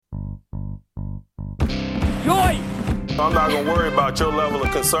Yoy! I'm not going to worry about your level of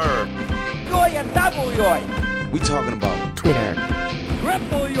concern. Yoy and double yoy! We talking about Twitter.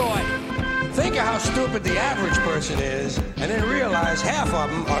 Triple yoy! Think of how stupid the average person is, and then realize half of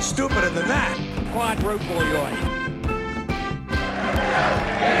them are stupider than that. Quadruple yoy!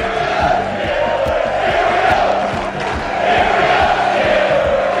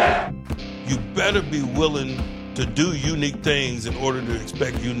 You better be willing to do unique things in order to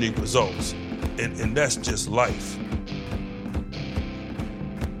expect unique results. And that's just life.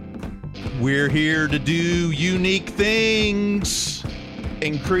 We're here to do unique things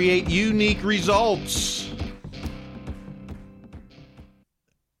and create unique results.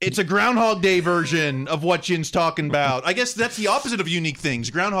 It's a Groundhog Day version of what Yinz talking about. I guess that's the opposite of unique things.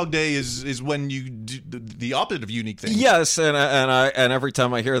 Groundhog Day is when you do the opposite of unique things. Yes, and every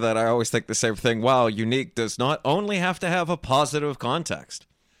time I hear that, I always think the same thing. Wow, unique does not only have to have a positive context.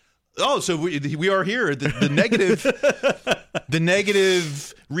 Oh, so we are here. The negative, the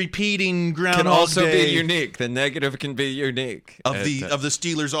negative repeating Groundhog can also Day be unique. The negative can be unique of the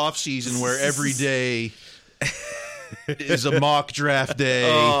Steelers off season, where every day is a mock draft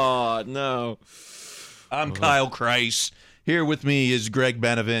day. Oh no! I'm Kyle Kreis. Here with me is Greg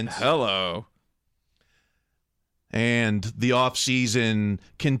Benevent. Hello. And the off season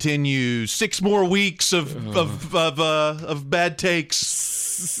continues. 6 more weeks of bad takes.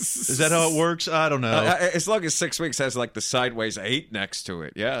 Is that how it works? I don't know. As long as 6 weeks has like the sideways 8 next to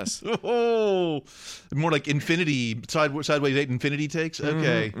it, yes. Oh, more like infinity, sideways 8 infinity takes?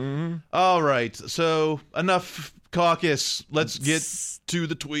 Okay. Mm-hmm. All right. So enough caucus. Let's get to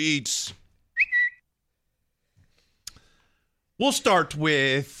the tweets. We'll start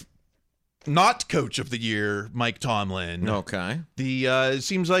with not coach of the year, Mike Tomlin. Okay. It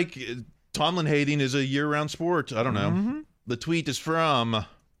seems like Tomlin hating is a year-round sport. I don't know. Mm-hmm. The tweet is from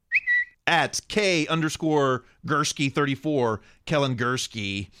 @K_Gursky34, Kellen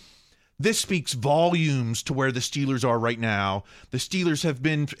Gursky. This speaks volumes to where the Steelers are right now. The Steelers have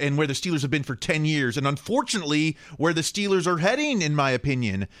been, and where the Steelers have been for 10 years, and unfortunately, where the Steelers are heading, in my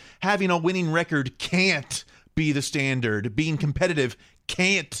opinion. Having a winning record can't be the standard. Being competitive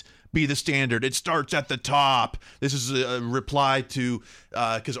can't be the standard. It starts at the top. This is a reply to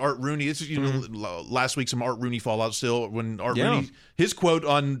because Art Rooney. This is last week some Art Rooney fallout still when Art Rooney, his quote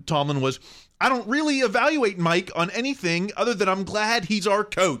on Tomlin was, "I don't really evaluate Mike on anything other than I'm glad he's our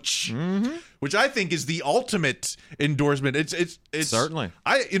coach," which I think is the ultimate endorsement. It's certainly.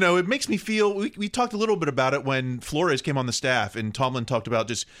 It makes me feel. We talked a little bit about it when Flores came on the staff, and Tomlin talked about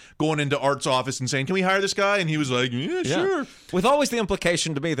just going into Art's office and saying, "Can we hire this guy?" And he was like, "Yeah, sure." With always the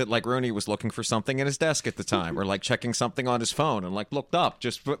implication to me that like Rooney was looking for something in his desk at the time, or like checking something on his phone, and like looked up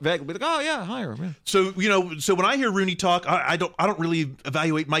just vaguely, like, "Oh yeah, hire him." Yeah. So so when I hear Rooney talk, I don't really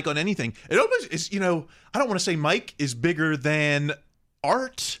evaluate Mike on anything. It almost is, I don't want to say Mike is bigger than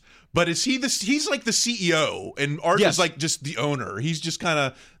Art, but is he he's like the CEO, and Art is like just the owner. He's just kind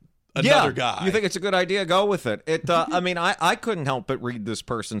of another guy. You think it's a good idea? Go with it. I couldn't help but read this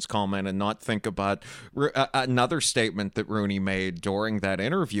person's comment and not think about another statement that Rooney made during that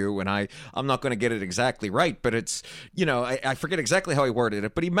interview. And I'm not going to get it exactly right, but it's, I forget exactly how he worded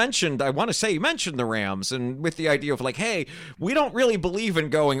it, but he mentioned the Rams, and with the idea of like, hey, we don't really believe in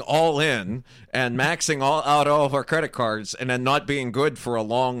going all in and maxing out all of our credit cards and then not being good for a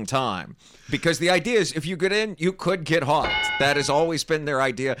long time. Because the idea is if you get in, you could get hot. That has always been their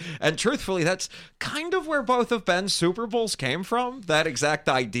idea. And truthfully, that's kind of where both of Ben's Super Bowls came from, that exact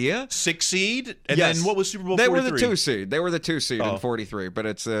idea. 6 seed? And then what was Super Bowl 43? They were the 2 seed in 43. But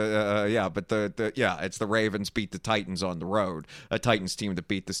it's, it's the Ravens beat the Titans on the road, a Titans team that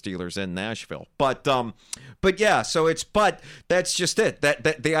beat the Steelers in Nashville. But that's just it.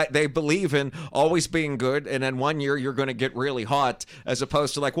 That they believe in always being good, and then one year you're going to get really hot, as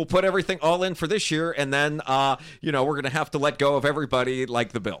opposed to like, we'll put everything all in for this year, and then we're going to have to let go of everybody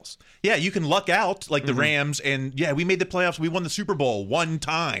like the Bills. Yeah, you can luck out like the Rams, and we made the playoffs. We won the Super Bowl 1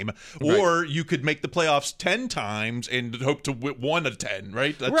 time, or you could make the playoffs 10 times and hope to win 1 of 10.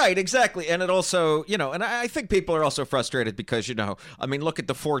 Right? Right, exactly. And it also, and I think people are also frustrated because look at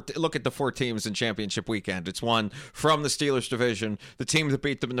the four teams in championship weekend. It's one from the Steelers division, the team that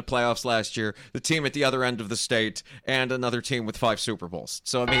beat them in the playoffs last year, the team at the other end of the state, and another team with 5 Super Bowls.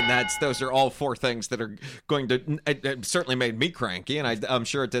 So those are all 4 things that are going to. It certainly made me cranky, and I'm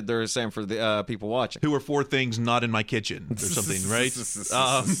sure it did the same for the people watching. Who are 4 things not in my kitchen or something, right?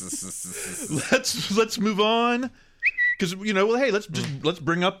 Let's move on. Because, let's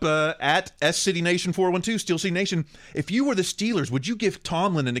bring up at SCityNation412, Steel City Nation. If you were the Steelers, would you give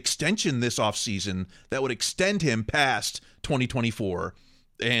Tomlin an extension this offseason that would extend him past 2024?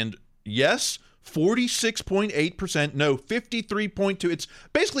 And yes, 46.8%, no, 53.2%. It's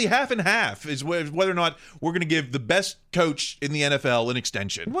basically half and half is whether or not we're going to give the best coach in the NFL an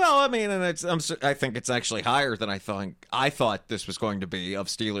extension. Well, I mean, and I think it's actually higher than I thought this was going to be of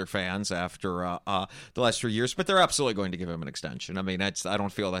Steeler fans after the last 3 years, but they're absolutely going to give him an extension. I mean, I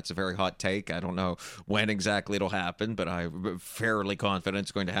don't feel that's a very hot take. I don't know when exactly it'll happen, but I'm fairly confident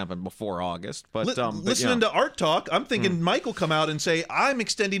it's going to happen before August. But listening to Art Talk, I'm thinking Mike will come out and say, I'm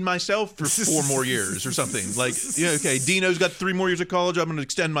extending myself for 4 more years or something. Like, okay, Dino's got 3 more years of college, I'm going to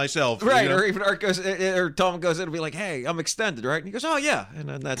extend myself. Right, you know? or even Art goes, or Tom goes in and be like, hey, I'm extended, right? And he goes, oh, yeah, and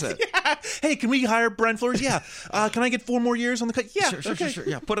then that's it. Yeah. Hey, can we hire Brian Flores? Yeah. Can I get 4 more years on the cut? Yeah, sure.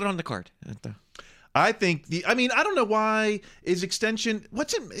 Yeah, put it on the card. I think I don't know why is extension.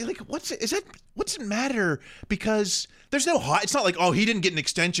 What's it matter? Because there's no hot. It's not like, oh, he didn't get an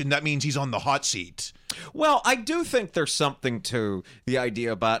extension. That means he's on the hot seat. Well, I do think there's something to the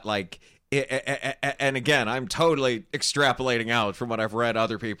idea about like. And again, I'm totally extrapolating out from what I've read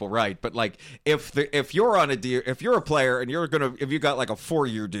other people write, but like if you're on a deal, if you're a player and if you got like a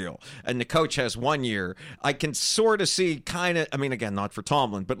 4-year deal and the coach has 1 year, I can sort of see kind of, I mean, again, not for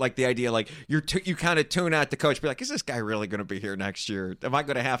Tomlin, but like the idea, like you kind of tune out the coach, be like, is this guy really going to be here next year? Am I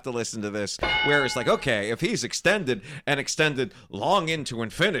going to have to listen to this? Whereas like, okay, if he's extended long into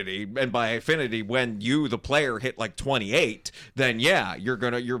infinity, and by infinity, when you, the player, hit like 28, then yeah, you're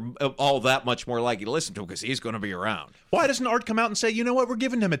all that much more likely to listen to him because he's going to be around. Why doesn't Art come out and say, you know what, we're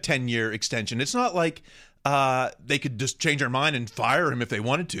giving him a 10-year extension? It's not like they could just change their mind and fire him if they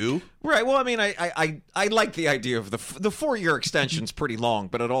wanted to. Right. Well, I mean, I like the idea of the 4-year extension's pretty long,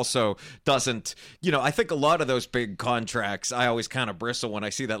 but it also doesn't, I think a lot of those big contracts, I always kind of bristle when I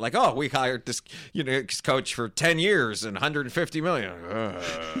see that, like, oh, we hired this, coach for 10 years and $150 million.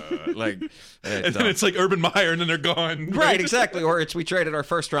 And then it's like Urban Meyer and then they're gone. Right, exactly. Or we traded our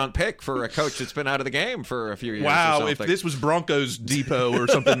first-round pick for a coach that's been out of the game for a few years. Wow, if this was Broncos Depot or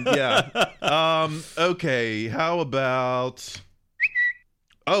something, yeah. Okay, how about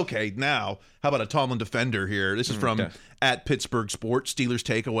a Tomlin defender here? This is from at Pittsburgh Sports, Steelers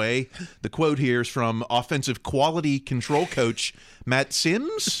Takeaway. The quote here is from offensive quality control coach Matt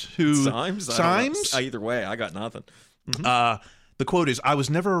Sims, Symes? Either way, I got nothing. The quote is, I was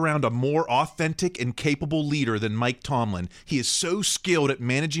never around a more authentic and capable leader than Mike Tomlin. He is so skilled at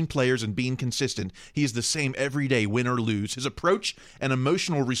managing players and being consistent. He is the same every day, win or lose. His approach and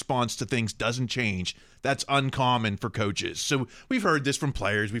emotional response to things doesn't change. That's uncommon for coaches. So we've heard this from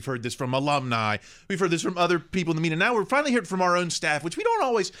players. We've heard this from alumni. We've heard this from other people in the media. Now we're finally hearing it from our own staff, which you don't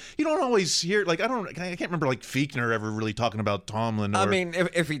always hear. Like, I can't remember like Fiechner ever really talking about Tomlin. I mean,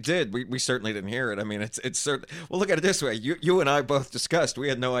 if he did, we certainly didn't hear it. I mean, it's certain. Well, look at it this way. You and I both discussed, we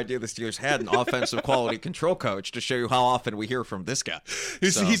had no idea the Steelers had an offensive quality control coach, to show you how often we hear from this guy.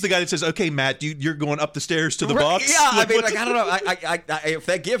 He's the guy that says, okay, Matt, you're going up the stairs to the box? Yeah, I mean, I don't know. If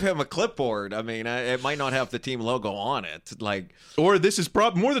they give him a clipboard, I mean, it might not have the team logo on it. Or this is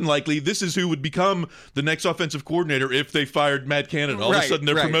more than likely, this is who would become the next offensive coordinator if they fired Matt Canada. All of a sudden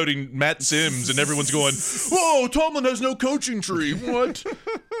they're promoting Matt Sims and everyone's going, whoa, Tomlin has no coaching tree. What?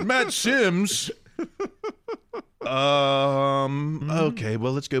 Matt Sims? Okay,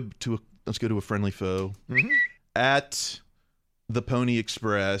 well, let's go to a friendly foe. At the Pony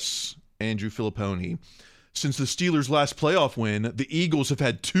Express, Andrew Filipponi. Since the Steelers' last playoff win, the Eagles have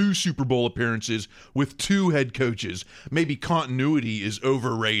had 2 Super Bowl appearances with 2 head coaches. Maybe continuity is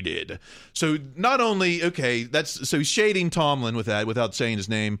overrated. So not only, so he's shading Tomlin with that without saying his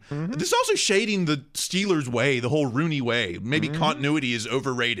name. This is also shading the Steelers' way, the whole Rooney way. Maybe continuity is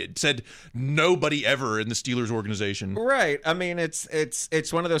overrated. Said nobody ever in the Steelers organization. Right. I mean,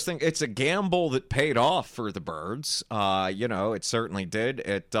 it's one of those things. It's a gamble that paid off for the Birds. It certainly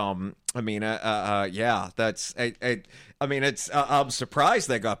did. I'm surprised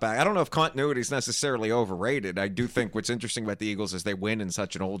they got back. I don't know if continuity is necessarily overrated. I do think what's interesting about the Eagles is they win in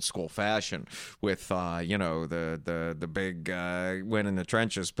such an old school fashion with, the big win in the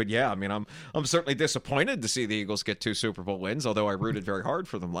trenches. But yeah, I mean, I'm certainly disappointed to see the Eagles get 2 Super Bowl wins, although I rooted very hard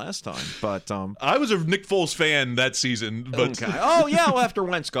for them last time. But I was a Nick Foles fan that season. But oh yeah, well, after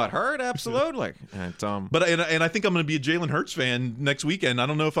Wentz got hurt, absolutely. And I think I'm going to be a Jalen Hurts fan next weekend. I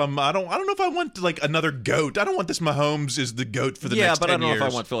don't know if I want like another GOAT. I don't want this Mahomes is the GOAT for the next 10 years. Yeah, but I don't know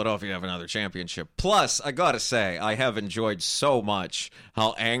if I want Philadelphia to have another championship. Plus, I got to say, I have enjoyed so much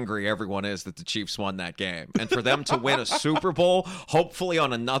how angry everyone is that the Chiefs won that game. And for them to win a Super Bowl, hopefully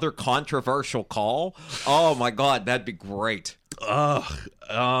on another controversial call, oh my God, that'd be great.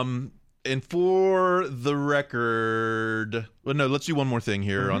 And for the record, well, no, let's do one more thing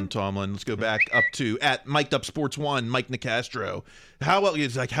here on Tomlin. Let's go back up to at Mic'd Up Sports 1, Mike Nicastro. How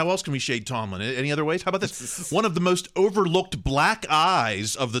else can we shade Tomlin? Any other ways? How about this? One of the most overlooked black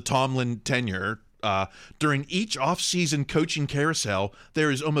eyes of the Tomlin tenure. During each offseason coaching carousel,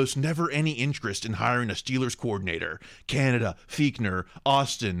 there is almost never any interest in hiring a Steelers coordinator. Canada, Fiechner,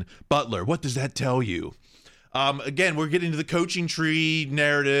 Austin, Butler. What does that tell you? Again, we're getting to the coaching tree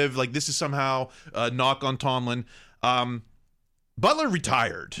narrative. Like, this is somehow a knock on Tomlin. Butler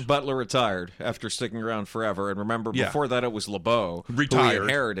retired after sticking around forever. And remember, before that, it was LeBeau who he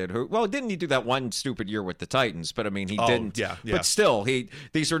inherited. Well, didn't he do that one stupid year with the Titans? But, I mean, he didn't. Yeah. But still,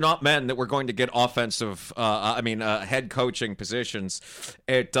 these are not men that were going to get offensive, head coaching positions.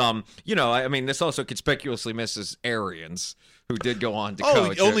 This also conspicuously misses Arians, who did go on to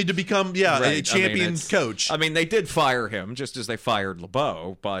coach. Only to become, a champion coach. I mean, they did fire him, just as they fired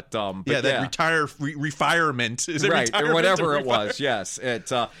LeBeau, but refirement. Is it right, retirement or whatever it was, yes.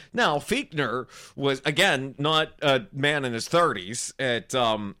 Now, Fiechner was, again, not a man in his 30s.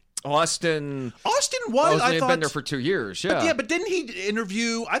 Austin was, I thought, been there for 2 years, But didn't he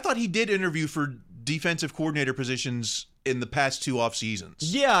interview, I thought he did interview for defensive coordinator positions in the past 2 off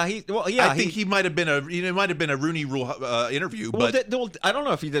seasons. I think he might have been a Rooney Rule interview. But I don't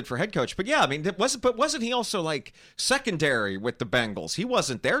know if he did for head coach, but wasn't he also like secondary with the Bengals? He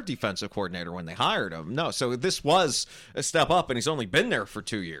wasn't their defensive coordinator when they hired him. No, so this was a step up, and he's only been there for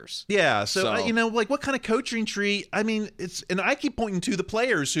 2 years. Yeah, so what kind of coaching tree? I mean, and I keep pointing to the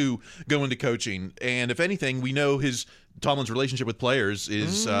players who go into coaching, and if anything, we know Tomlin's relationship with players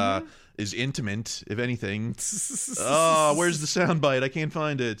is intimate, if anything. Oh, where's the soundbite? I can't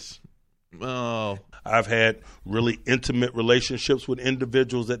find it. Oh. I've had really intimate relationships with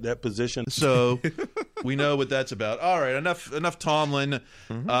individuals at that position. So we know what that's about. All right, enough Tomlin,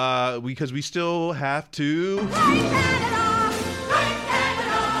 because we still have to...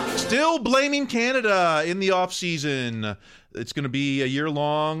 Still blaming Canada in the offseason. It's going to be a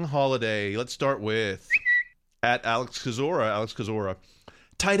year-long holiday. Let's start with at Alex Kozora.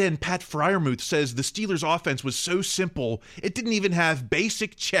 Tight end Pat Freiermuth says the Steelers' offense was so simple, it didn't even have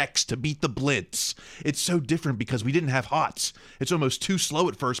basic checks to beat the blitz. It's so different because we didn't have hots. It's almost too slow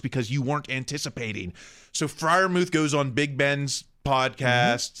at first because you weren't anticipating. So Freiermuth goes on Big Ben's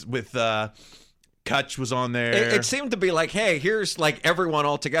podcast with Kutch was on there. It seemed to be like, hey, here's like everyone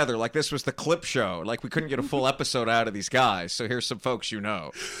all together. Like this was the clip show. Like we couldn't get a full episode out of these guys. So here's some folks you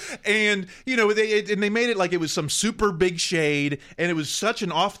know. And, they made it like it was some super big shade. And it was such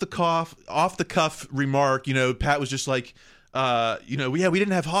an off the cuff remark. Pat was just like, we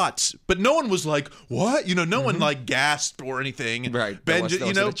didn't have hots. But no one was like, what? No one like gasped or anything. Right. Ben, there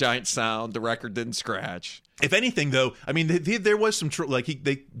was a giant sound. The record didn't scratch. If anything, though, I mean, there was some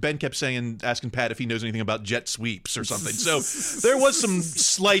Ben kept asking Pat if he knows anything about jet sweeps or something. So there was some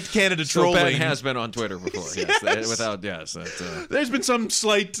slight Canada trolling. So Ben has been on Twitter before, yes. There's been some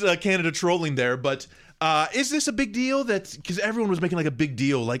slight Canada trolling there, but is this a big deal? Because everyone was making like a big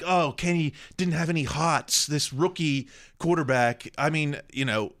deal, like, oh, Kenny didn't have any hots. This rookie quarterback. I mean,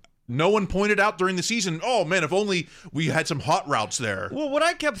 no one pointed out during the season, oh, man, if only we had some hot routes there. Well, what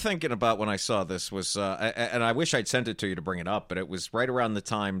I kept thinking about when I saw this was, and I wish I'd sent it to you to bring it up, but it was right around the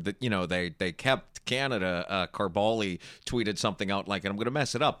time that, they kept Canada. Carboli tweeted something out like, and I'm going to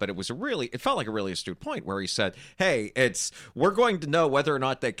mess it up, but it felt like a really astute point where he said, hey, we're going to know whether or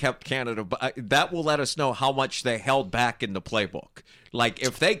not they kept Canada, but that will let us know how much they held back in the playbook. Like,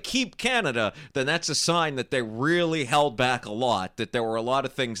 if they keep Canada, then that's a sign that they really held back a lot, that there were a lot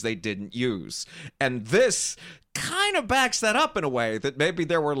of things they didn't use. And this kind of backs that up in a way, that maybe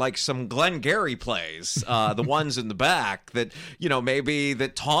there were like some Glengarry plays, the ones in the back, that, maybe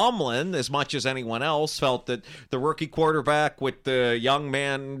that Tomlin, as much as anyone else, felt that the rookie quarterback with the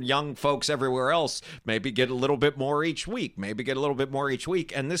young folks everywhere else, maybe get a little bit more each week.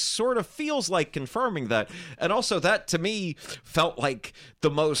 And this sort of feels like confirming that. And also that, to me, felt like the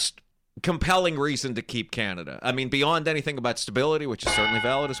most compelling reason to keep Canada. I mean, beyond anything about stability, which is certainly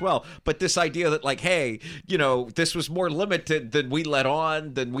valid as well, but this idea that like, hey, this was more limited than we let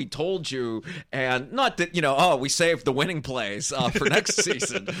on, than we told you, and not that, we saved the winning plays for next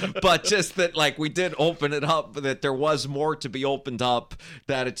season, but just that like we did open it up, that there was more to be opened up,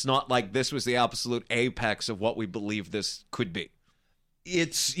 that it's not like this was the absolute apex of what we believe this could be.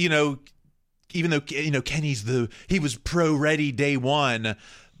 It's, even though, he was pro-ready day one,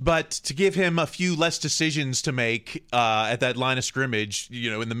 but to give him a few less decisions to make at that line of scrimmage,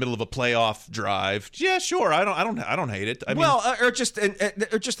 in the middle of a playoff drive, yeah, sure, I don't hate it. I mean, or just in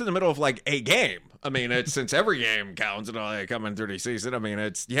the middle of like a game. I mean, it's since every game counts and all coming through the season. I mean,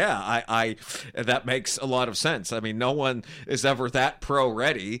 it's I that makes a lot of sense. I mean, no one is ever that pro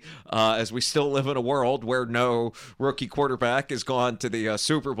ready, as we still live in a world where no rookie quarterback has gone to the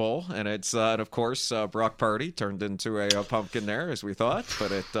Super Bowl, and it's and of course Brock Purdy turned into a pumpkin there as we thought,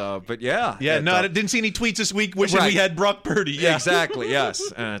 but yeah, I didn't see any tweets this week wishing we had Brock Purdy. Yeah, exactly.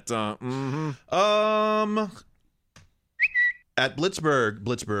 Yes, and, At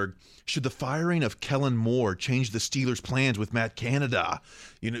Blitzberg, should the firing of Kellen Moore change the Steelers' plans with Matt Canada?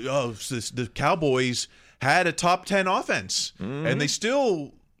 The Cowboys had a top 10 offense, and they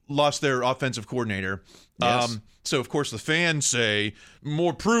still lost their offensive coordinator. Yes. So, of course, the fans say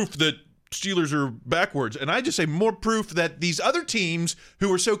more proof that Steelers are backwards. And I just say more proof that these other teams who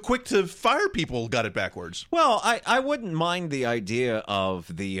were so quick to fire people got it backwards. Well, I wouldn't mind the idea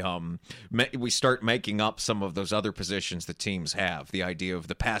of the we start making up some of those other positions that teams have. The idea of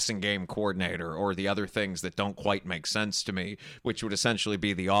the passing game coordinator or the other things that don't quite make sense to me, which would essentially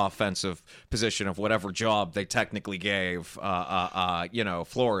be the offensive position of whatever job they technically gave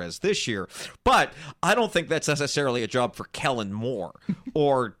Flores this year. But I don't think that's necessarily a job for Kellen Moore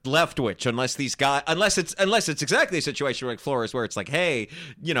or Leftwich. Unless it's exactly a situation like Flores where it's like, hey,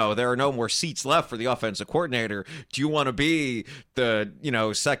 there are no more seats left for the offensive coordinator. Do you want to be the,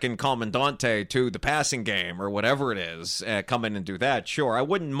 second commandante to the passing game or whatever it is? Come in and do that. Sure. I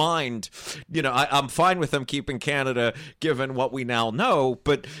wouldn't mind, I'm fine with them keeping Canada given what we now know,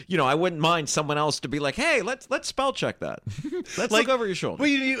 but, I wouldn't mind someone else to be like, hey, let's spell check that. Let's look over your shoulder. Well,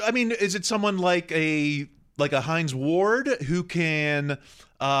 is it someone like a Heinz Ward who can...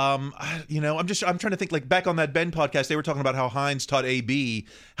 I'm trying to think, like back on that Ben podcast, they were talking about how Heinz taught AB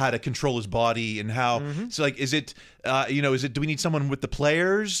how to control his body and how, so like, do we need someone with the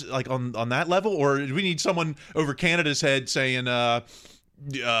players like on that level, or do we need someone over Canada's head saying,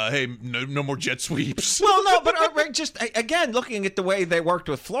 hey, no more jet sweeps? Well, no, but just again, looking at the way they worked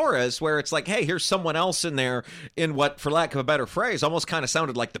with Flores, where it's like, hey, here's someone else in there in what, for lack of a better phrase, almost kind of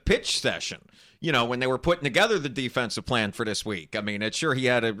sounded like the pitch session. When they were putting together the defensive plan for this week. I mean, it's sure he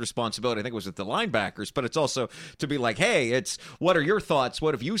had a responsibility, I think it was with the linebackers, but it's also to be like, hey, it's what are your thoughts?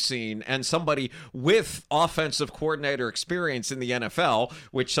 What have you seen? And somebody with offensive coordinator experience in the NFL,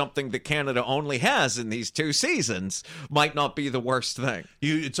 which something that Canada only has in these 2 seasons, might not be the worst thing.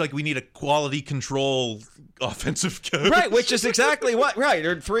 It's like we need a quality control offensive coach. Right, which is exactly what, right,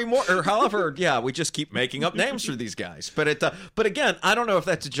 or 3 more, or however, yeah, we just keep making up names for these guys. But again, I don't know if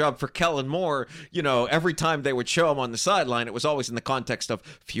that's a job for Kellen Moore. Every time they would show him on the sideline, it was always in the context of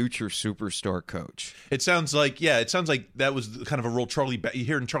future superstar coach. It sounds like that was kind of a role you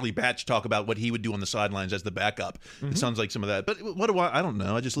hear Charlie Batch talk about what he would do on the sidelines as the backup. It sounds like some of that. But what do I don't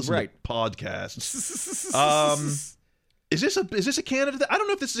know. I just listen to podcasts. Is this a Canada? I don't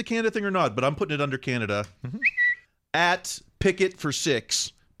know if this is a Canada thing or not, but I'm putting it under Canada. At Pickett for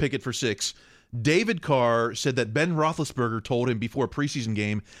six. David Carr said that Ben Roethlisberger told him before a preseason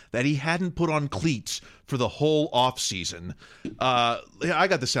game that he hadn't put on cleats for the whole offseason. I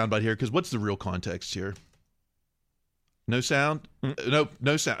got the soundbite here because what's the real context here? No sound?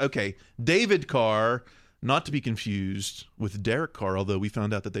 No sound. Okay. David Carr, not to be confused with Derek Carr, although we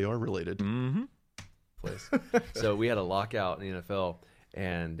found out that they are related. Place. So we had a lockout in the NFL,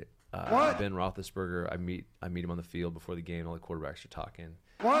 and Ben Roethlisberger, I meet him on the field before the game. All the quarterbacks are talking.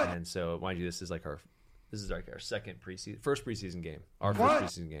 And so, mind you, this is like our first preseason game, first preseason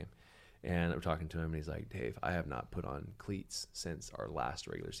game. And we're talking to him, and he's like, Dave, I have not put on cleats since our last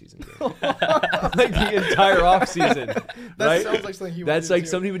regular season game. Like the entire offseason. That sounds like something he would do. That's like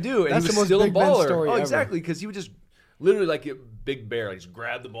something he would do. And That's he was the most still a Big Ben baller. story ever. Exactly, because he would just literally like a big bear, like just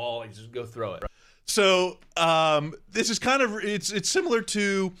grab the ball, like just go throw it. So this is kind of it's similar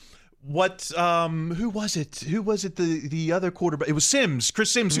to what who was it the other quarterback? It was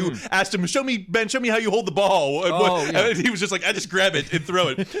Chris Sims, who asked him, show me how you hold the ball. And he was just like, I just grab it and throw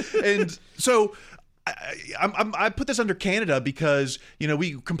it. And so I put this under Canada because,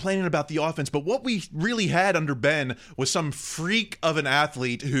 we complaining about the offense, but what we really had under Ben was some freak of an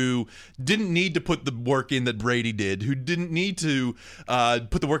athlete who didn't need to put the work in that Brady did, who didn't need to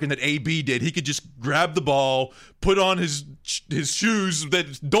put the work in that AB did. He could just grab the ball, put on his shoes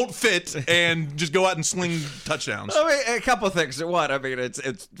that don't fit, and just go out and sling touchdowns. I mean, a couple of things. One, I mean,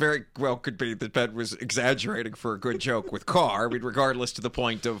 it's very well could be that Ben was exaggerating for a good joke with Carr. I mean, regardless to the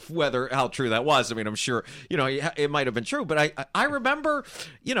point of how true that was. I mean, I'm sure, it might have been true. But I remember,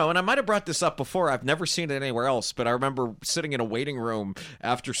 and I might have brought this up before. I've never seen it anywhere else, but I remember sitting in a waiting room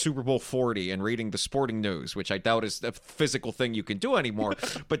after Super Bowl 40 and reading the sporting news, which I doubt is a physical thing you can do anymore.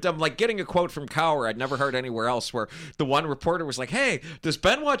 But I'm like getting a quote from Cowher I'd never heard anywhere else, where the one reporter was like, "Hey, does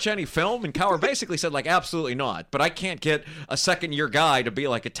Ben watch any film?" And Cowher basically said, like, absolutely not. But I can't get a second-year guy to be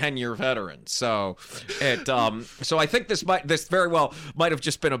like a 10-year veteran. So so I think this very well might have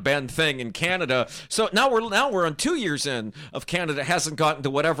just been a Ben thing in Canada. So now we're on 2 years in of Canada hasn't gotten to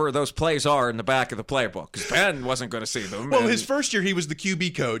whatever those plays are in the back of the playbook, because Ben wasn't going to see them. Well, his first year he was the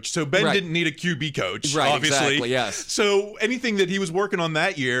QB coach, so Ben didn't need a QB coach, right, obviously. Exactly, yes. So anything that he was working on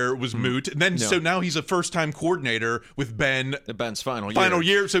that year was moot. And then so now he's a first-time coordinator with Ben. Ben's final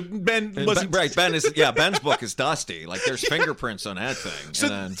year. So Ben wasn't Ben is Ben's book is dusty. Like there's fingerprints on that thing.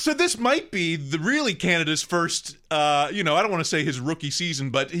 So this might be really Canada's first. I don't want to say his rookie season,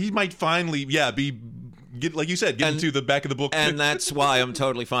 but he might finally get like you said, get into the back of the book. And that's why I'm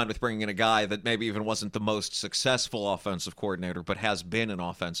totally fine with bringing in a guy that maybe even wasn't the most successful offensive coordinator, but has been an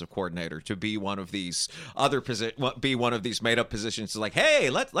offensive coordinator, to be one of these be one of these made up positions. It's like, hey,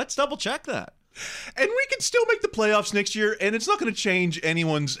 let's double check that. And we can still make the playoffs next year, and it's not going to change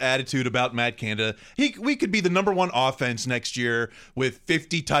anyone's attitude about Matt Canada. We could be the number one offense next year with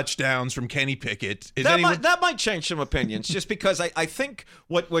 50 touchdowns from Kenny Pickett. That might change some opinions, just because I think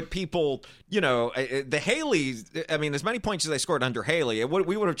what people, the Haley, I mean, as many points as they scored under Haley,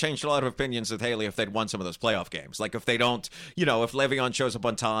 we would have changed a lot of opinions with Haley if they'd won some of those playoff games. Like if they don't, if Le'Veon shows up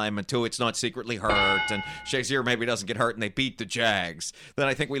on time and Tuitt's not secretly hurt and Shazier maybe doesn't get hurt and they beat the Jags, then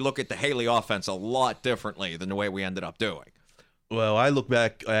I think we look at the Haley offense a lot differently than the way we ended up doing. Well, I look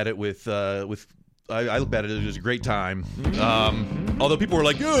back at it I look at it as a great time. Although people were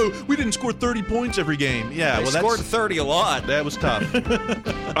like, "Oh, we didn't score 30 points every game." Yeah, they scored 30 a lot. That was tough.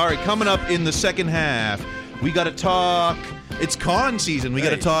 All right, coming up in the second half, we got to talk. It's Khan season. We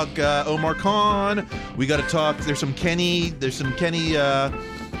got to talk Omar Khan. We got to talk. There's some Kenny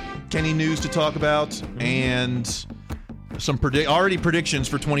news to talk about, and some predictions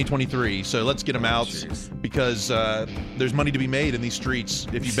for 2023. So let's get them out because there's money to be made in these streets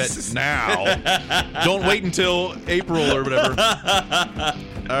if you bet now. Don't wait until April or whatever.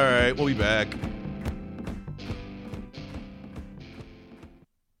 All right, we'll be back.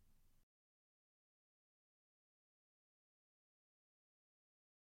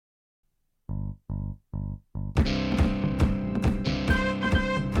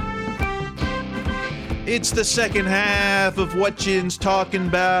 It's the second half of what Yinz talking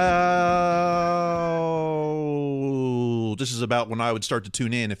about. This is about when I would start to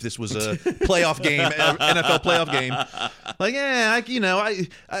tune in if this was a playoff game, NFL playoff game. Like,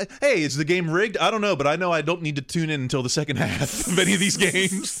 hey, is the game rigged? I don't know, but I know I don't need to tune in until the second half of any of these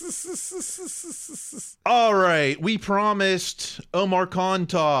games. All right, we promised Omar Khan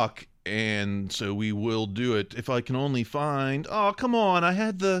talk, and so we will do it. If I can only find. Oh, come on! I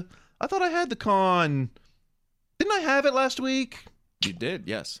thought I had the Khan. Didn't I have it last week? You did,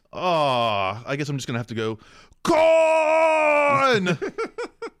 yes. Oh, I guess I'm just going to have to go, Khan!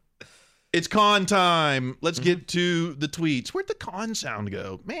 It's Khan time. Let's get to the tweets. Where'd the Khan sound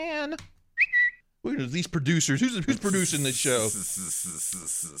go? Man. These producers. Who's producing this show?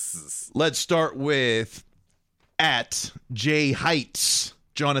 Let's start with @J_Heights,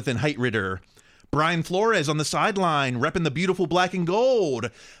 Jonathan Heitritter. Brian Flores on the sideline, repping the beautiful black and gold.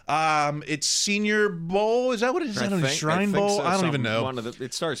 It's Senior Bowl. Is that what it is? Is that a Shrine Bowl? So. I don't even know.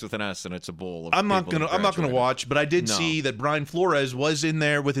 It starts with an S, and it's a bowl. I'm not gonna watch, but I did see that Brian Flores was in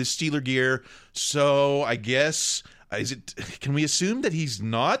there with his Steeler gear. So I guess can we assume that he's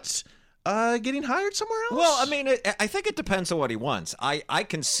not getting hired somewhere else? Well, I mean, I think it depends on what he wants. I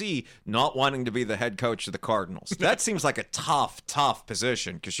can see not wanting to be the head coach of the Cardinals. That seems like a tough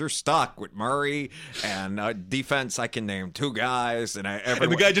position because you're stuck with Murray and defense. I can name two guys, and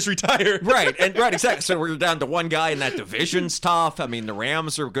the guy just retired. Right, exactly. So we're down to one guy, and that division's tough. I mean, the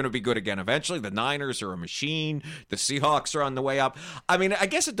Rams are going to be good again eventually. The Niners are a machine. The Seahawks are on the way up. I mean, I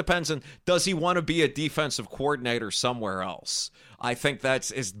guess it depends on, does he want to be a defensive coordinator somewhere else? I think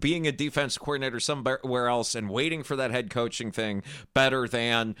is being a defense coordinator somewhere else and waiting for that head coaching thing better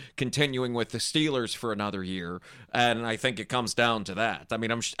than continuing with the Steelers for another year. And I think it comes down to that. I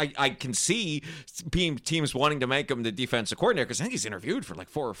mean, I can see teams wanting to make him the defensive coordinator because I think he's interviewed for like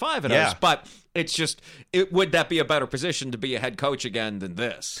 4 or 5 of those. But it's just, would that be a better position to be a head coach again than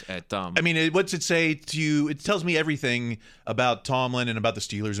this? I mean, what's it say to you? It tells me everything about Tomlin and about the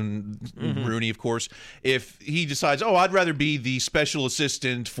Steelers and Rooney, of course. If he decides, I'd rather be the special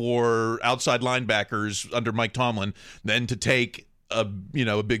assistant for outside linebackers under Mike Tomlin than to take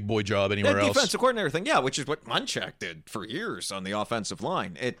a big boy job anywhere else. Defensive coordinator thing, yeah, which is what Munchak did for years on the offensive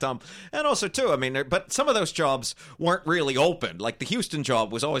line. And also too, I mean, but some of those jobs weren't really open. Like the Houston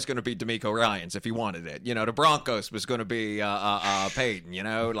job was always going to be DeMeco Ryans if he wanted it. The Broncos was going to be Peyton.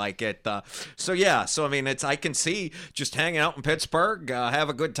 So yeah, so I mean, I can see just hanging out in Pittsburgh, have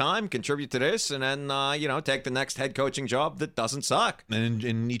a good time, contribute to this, and then take the next head coaching job that doesn't suck,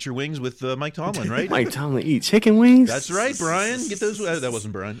 and eat your wings with Mike Tomlin, right? Mike Tomlin eat chicken wings. That's right, Brian. Get those. That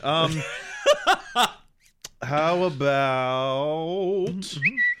wasn't Brian. How about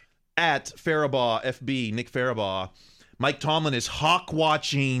at Faribaugh FB Nick Faribaugh? Mike Tomlin is hawk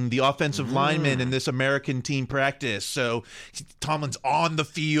watching the offensive linemen in this American team practice. So Tomlin's on the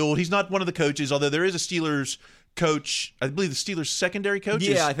field. He's not one of the coaches, although there is a Steelers coach. I believe the Steelers secondary coach.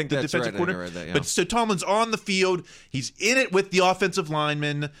 Yeah, I think the that's defensive right. coordinator. I read that, yeah. But so Tomlin's on the field. He's in it with the offensive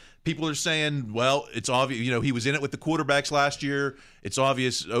linemen. People are saying, well, it's obvious. He was in it with the quarterbacks last year. It's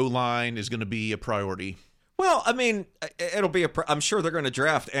obvious O-line is going to be a priority. Well, I mean, it'll be I'm sure they're going to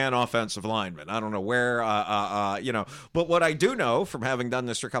draft an offensive lineman. I don't know where, but what I do know from having done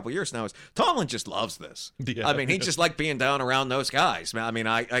this for a couple of years now is Tomlin just loves this. Yeah. I mean, he just like being down around those guys. I mean,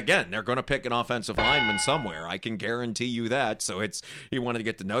 they're going to pick an offensive lineman somewhere. I can guarantee you that. So he wanted to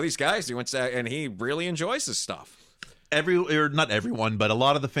get to know these guys. And he really enjoys this stuff. Not everyone, but a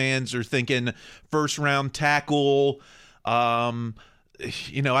lot of the fans are thinking first round tackle. I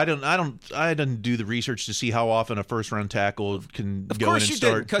didn't do the research to see how often a first round tackle can of go course in and you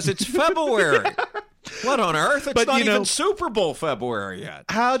start. Did, because it's February. What on earth? It's But, not even Super Bowl February yet.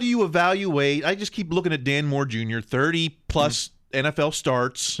 How do you evaluate? I just keep looking at Dan Moore Jr., 30 plus NFL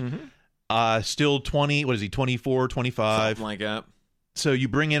starts, still 20. What is he? 24, 25, something like that. So you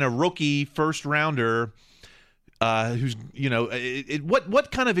bring in a rookie first rounder. Who's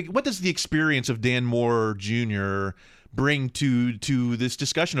what does the experience of Dan Moore Jr. bring to this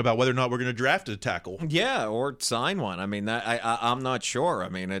discussion about whether or not we're going to draft a tackle? Yeah, or sign one. I mean, I'm not sure. I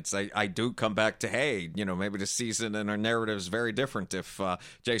mean, I do come back to, hey, maybe the season and our narrative is very different if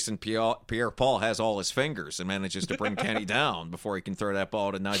Jason Pierre-Paul has all his fingers and manages to bring Kenny down before he can throw that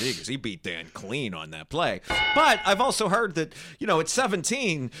ball to Najee, because he beat Dan clean on that play. But I've also heard that, at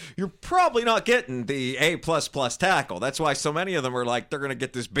 17, you're probably not getting the A++ tackle. That's why so many of them are like, they're going to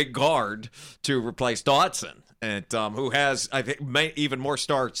get this big guard to replace Dotson. And who has, I think, even more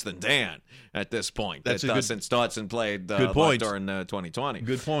starts than Dan at this point. That's since Dotson played good point during 2020.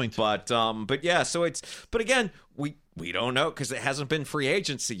 Good point. But yeah, but again, we don't know because it hasn't been free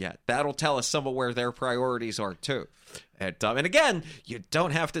agency yet. That'll tell us some of where their priorities are too. And again, you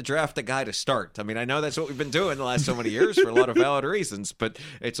don't have to draft a guy to start. I mean, I know that's what we've been doing the last so many years for a lot of valid reasons, but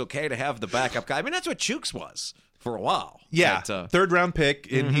it's okay to have the backup guy. I mean, that's what Chooks was for a while. Yeah, third round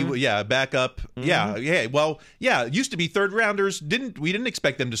pick, and backup. Well, it used to be third rounders. We didn't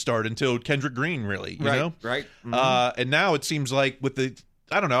expect them to start until Kendrick Green, really. You know? Right. And now it seems like with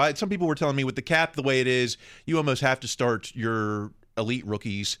I don't know. Some people were telling me with the cap the way it is, you almost have to start your elite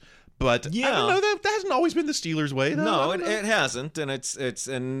rookies. But I don't know, that hasn't always been the Steelers' way. No, it hasn't, and it's it's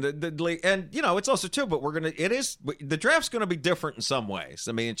also too. But the draft's going to be different in some ways.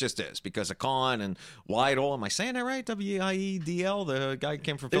 I mean, it just is because of Khan and Weidl. Am I saying that right? Weiedl, the guy who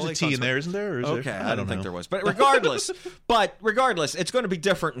came from Philly. There's a T in there, isn't there? Or okay, there? I don't think there was. But regardless, it's going to be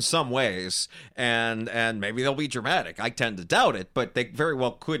different in some ways, and maybe they'll be dramatic. I tend to doubt it, but they very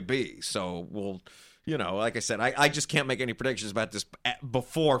well could be. So we'll. Like I said, I just can't make any predictions about this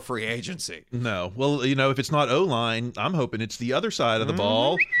before free agency. No. Well, if it's not O-line, I'm hoping it's the other side of the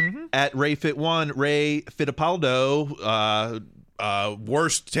ball. At Ray Fit1, Ray Fittipaldo,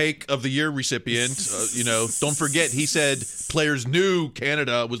 worst take of the year recipient. Don't forget, he said players knew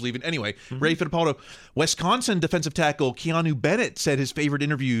Canada was leaving. Anyway, Ray Fittipaldo. Wisconsin defensive tackle Keanu Bennett said his favorite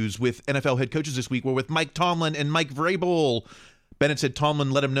interviews with NFL head coaches this week were with Mike Tomlin and Mike Vrabel. Bennett said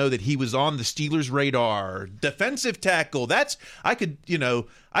Tomlin let him know that he was on the Steelers' radar. Defensive tackle. I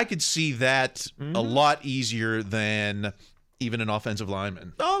could see that a lot easier than even an offensive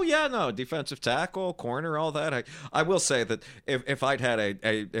lineman. Oh yeah, no, defensive tackle, corner, all that. I will say that if I'd had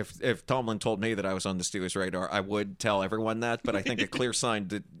if Tomlin told me that I was on the Steelers' radar, I would tell everyone that. But I think a clear sign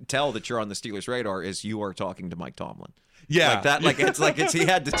to tell that you're on the Steelers' radar is you are talking to Mike Tomlin. Yeah, like that. It's he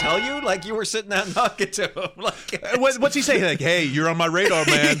had to tell you, like you were sitting there knocking to him. Like, what's he saying? Like, hey, you're on my radar,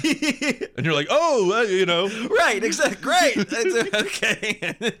 man. And you're like, oh, right, exactly, great,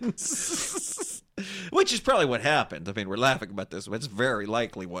 okay. which is probably what happened. I mean, we're laughing about this, but it's very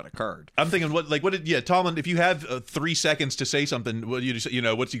likely what occurred. I'm thinking, Tomlin, if you have 3 seconds to say something, what you just,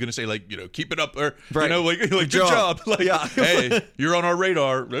 what's he going to say? Like, keep it up, or good job. Like, hey, you're on our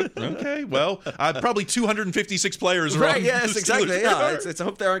radar. Okay, well, probably 256 players. Right? Yes, exactly. Yeah, it's I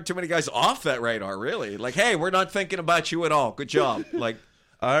hope there aren't too many guys off that radar. Really, like, hey, we're not thinking about you at all. Good job. Like,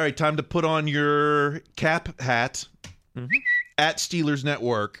 all right, time to put on your cap hat. At Steelers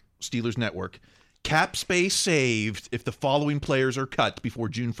Network. Cap space saved if the following players are cut before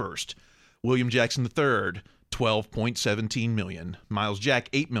June 1st. William Jackson III, $12.17 million. Miles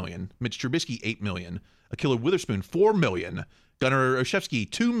Jack, $8 million. Mitch Trubisky, $8 million. Akilla Witherspoon, $4 million. Gunnar Olszewski,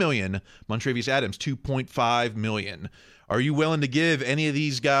 $2 million. Montravius Adams, $2.5 million. Are you willing to give any of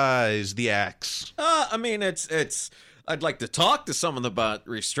these guys the axe? I mean, it's. I'd like to talk to someone about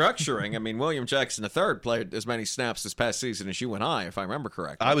restructuring. I mean, William Jackson III played as many snaps this past season as you and I, if I remember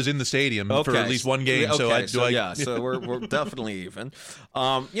correctly. I was in the stadium for at least one game, so we're definitely even.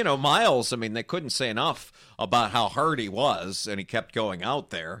 Miles, I mean, they couldn't say enough about how hurt he was, and he kept going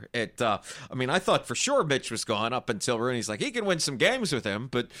out there. I thought for sure Mitch was gone up until Rooney's like, he can win some games with him,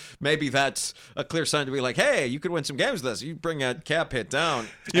 but maybe that's a clear sign to be like, hey, you could win some games with us. You bring that cap hit down.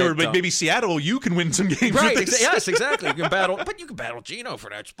 Or maybe Seattle, you can win some games with us. Yes, exactly. You can battle Geno for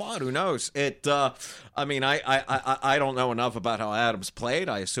that spot. Who knows? I don't know enough about how Adams played.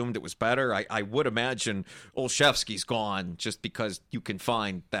 I assumed it was better. I would imagine Olszewski's gone just because you can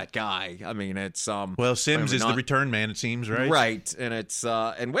find that guy. I mean, it's well, Sims is the return man, it seems, right? Right, and it's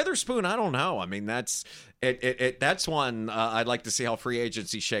and Witherspoon. I don't know. I mean, that's one I'd like to see how free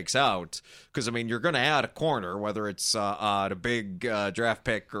agency shakes out, because I mean, you're going to add a corner, whether it's a big draft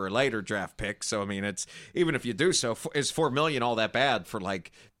pick or a later draft pick. So I mean, it's even if you do so, is $4 million all that bad for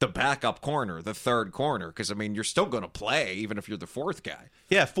like the backup corner, the third corner? Because I mean, you're still going to play even if you're the fourth guy.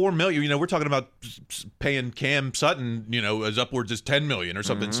 Yeah, $4 million. We're talking about paying Cam Sutton, as upwards as $10 million or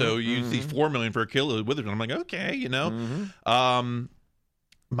something. So you see $4 million for Akilla Witherspoon. I'm like, okay,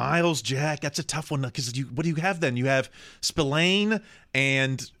 Miles Jack, that's a tough one, because what do you have then? You have Spillane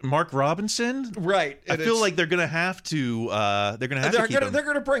and Mark Robinson, right? I feel like they're going to have to. They're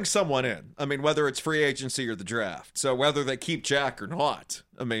going to bring someone in. I mean, whether it's free agency or the draft. So whether they keep Jack or not,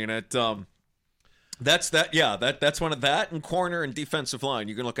 I mean, that's that. Yeah, that's one of that, and corner and defensive line.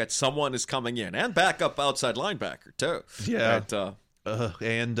 You can look at someone is coming in, and backup outside linebacker too. Yeah.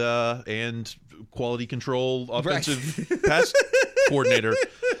 And quality control offensive pass coordinator.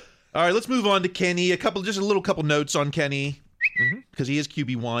 All right, let's move on to Kenny. Just a little couple notes on Kenny, because he is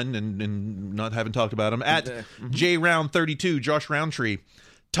QB1 and not having talked about him. At JRound32, Josh Roundtree.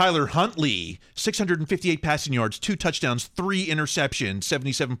 Tyler Huntley, 658 passing yards, 2 touchdowns, 3 interceptions,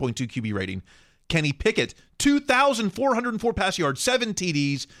 77.2 QB rating. Kenny Pickett, 2,404 pass yards, 7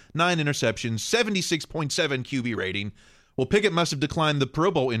 TDs, 9 interceptions, 76.7 QB rating. Well, Pickett must have declined the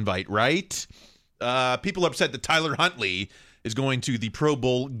Pro Bowl invite, right? People are upset that Tyler Huntley is going to the Pro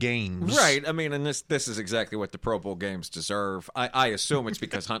Bowl games. Right. I mean, and this is exactly what the Pro Bowl games deserve. I assume it's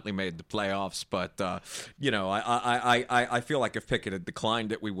because Huntley made the playoffs, but, I feel like if Pickett had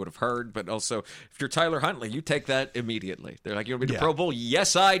declined it, we would have heard. But also, if you're Tyler Huntley, you take that immediately. They're like, you want to be the Pro Bowl?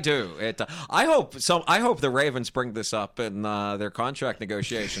 Yes, I do. I hope the Ravens bring this up in their contract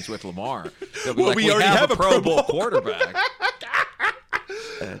negotiations with Lamar. They'll be we already have a Pro Bowl quarterback.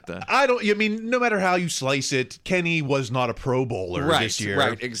 No matter how you slice it, Kenny was not a Pro Bowler this year.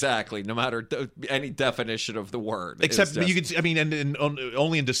 Right, exactly. No matter any definition of the word. Except you could,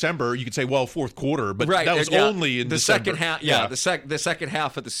 only in December, you could say, well, fourth quarter, but that was only in the December. Second half. The second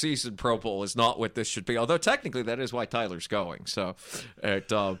half of the season Pro Bowl is not what this should be. Although technically that is why Tyler's going. So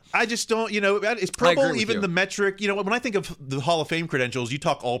I just don't, is Pro Bowl even the metric? When I think of the Hall of Fame credentials, you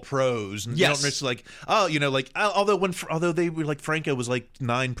talk all pros. And you don't just although they were like, Franco was like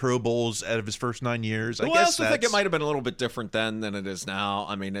 9 Pro Bowls out of his first 9 years. I also think it might have been a little bit different then than it is now.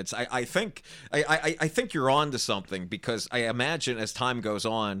 I mean, I think you're on to something, because I imagine as time goes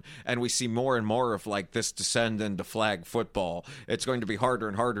on and we see more and more of like this descend into flag football, it's going to be harder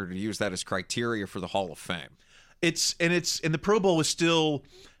and harder to use that as criteria for the Hall of Fame. And the Pro Bowl is still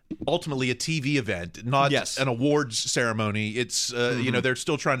ultimately a TV event, not an awards ceremony. It's they're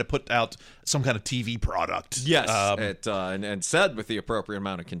still trying to put out some kind of TV product. Yes, and said with the appropriate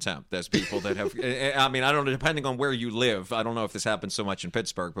amount of contempt, as people that have. I mean, I don't know. Depending on where you live, I don't know if this happens so much in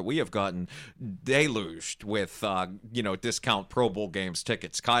Pittsburgh, but we have gotten deluged with discount Pro Bowl games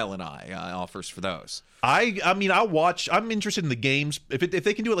tickets. Kyle and I offers for those. I'll watch. I'm interested in the games. If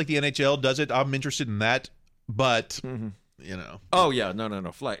they can do it like the NHL does it, I'm interested in that. But. Oh yeah,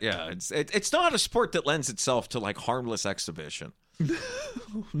 no. Flag. Yeah, it's not a sport that lends itself to like harmless exhibition.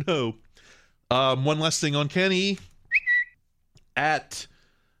 No. One last thing on Kenny. At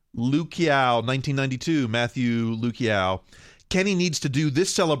Lukiao 1992, Matthew Lukiao. Kenny needs to do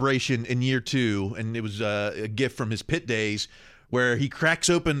this celebration in year 2, and it was a gift from his pit days where he cracks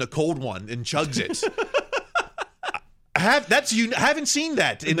open a cold one and chugs it. Haven't seen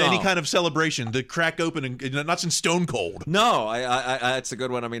that in any kind of celebration. The crack open and not since Stone Cold. No, I that's a good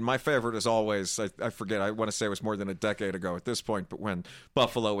one. I mean, my favorite is always I forget. I want to say it was more than a decade ago at this point, but when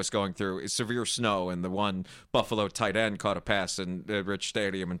Buffalo was going through severe snow and the one Buffalo tight end caught a pass in Rich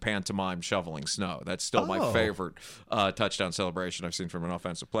Stadium and pantomime shoveling snow. That's still my favorite touchdown celebration I've seen from an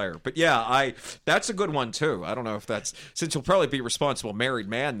offensive player. But yeah, that's a good one too. I don't know if that's since he'll probably be responsible married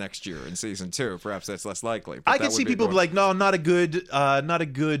man next year in season 2. Perhaps that's less likely. I can see people be like, no, I'm not a good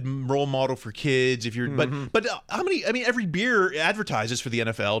role model for kids. If you're, but how many? I mean, every beer advertises for the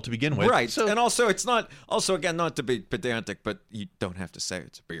NFL to begin with, right? So, and also, it's not. Also, again, not to be pedantic, but you don't have to say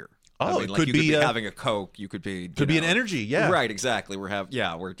it's a beer. Oh, I mean, it like could you be could be having a Coke. You could be an energy. Yeah, right. Exactly. Whoever's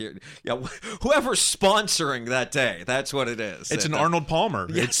sponsoring that day, that's what it is. It's an Arnold Palmer.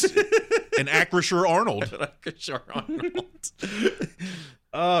 Yes. It's an Acrisure Arnold. Acrisure Arnold.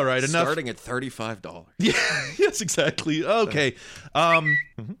 All right, enough. Starting at $35. Yeah, yes, exactly. Okay.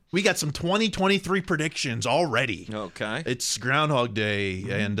 We got some 2023 predictions already. Okay. It's Groundhog Day,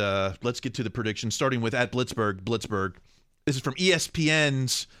 and let's get to the predictions, starting with at Blitzberg. This is from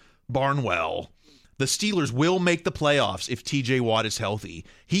ESPN's Barnwell. The Steelers will make the playoffs if TJ Watt is healthy.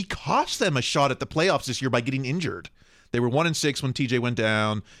 He cost them a shot at the playoffs this year by getting injured. They were 1-6 when TJ went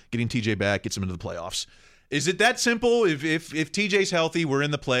down. Getting TJ back gets them into the playoffs. Is it that simple? If TJ's healthy, we're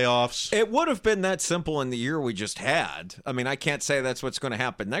in the playoffs. It would have been that simple in the year we just had. I mean, I can't say that's what's going to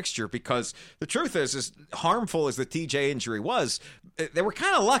happen next year because the truth is harmful as the TJ injury was, they were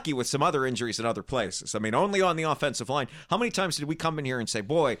kind of lucky with some other injuries in other places. I mean, only on the offensive line. How many times did we come in here and say,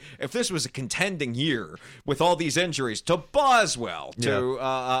 boy, if this was a contending year with all these injuries to Boswell, to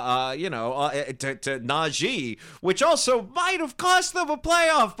Najee, which also might have cost them a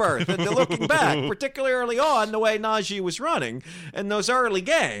playoff berth. And looking back, particularly early on, the way Najee was running in those early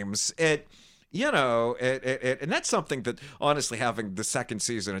games, and that's something that, honestly, having the second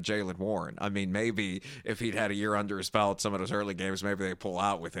season of Jaylen Warren, I mean, maybe if he'd had a year under his belt, some of those early games, maybe they pull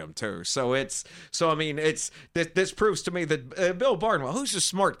out with him too. This proves to me that Bill Barnwell, who's a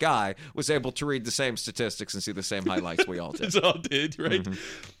smart guy, was able to read the same statistics and see the same highlights we all did. We all did, right? Mm-hmm.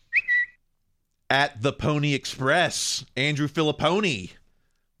 At the Pony Express, Andrew Filipponi.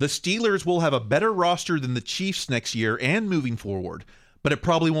 The Steelers will have a better roster than the Chiefs next year and moving forward, but it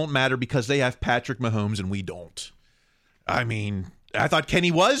probably won't matter because they have Patrick Mahomes and we don't. I mean, I thought Kenny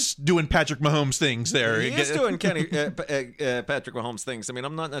was doing Patrick Mahomes things there. He is doing Patrick Mahomes things. I mean,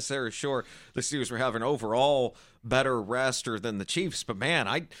 I'm not necessarily sure the Steelers were having overall better roster than the Chiefs, but man,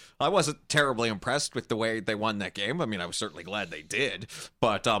 I wasn't terribly impressed with the way they won that game. I mean, I was certainly glad they did,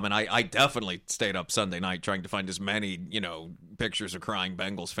 but and I definitely stayed up Sunday night trying to find as many pictures of crying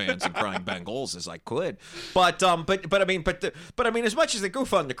Bengals fans and crying Bengals as I could. But I mean, as much as they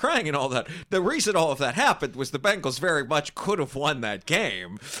goof on the crying and all that, the reason all of that happened was the Bengals very much could have won that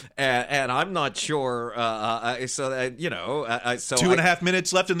game, and I'm not sure. So 2.5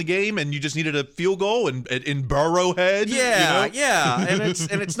 minutes left in the game, and you just needed a field goal and in Burrowhead. Yeah, and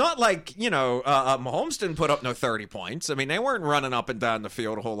it's not like Mahomes didn't put up no 30 points. I mean, they weren't running up and down the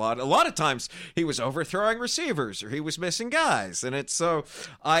field a whole lot. A lot of times he was overthrowing receivers or he was missing guys. And it's so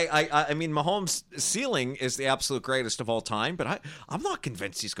I mean, Mahomes' ceiling is the absolute greatest of all time, but I'm not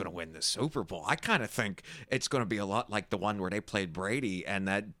convinced he's going to win the Super Bowl. I kind of think it's going to be a lot like the one where they played Brady and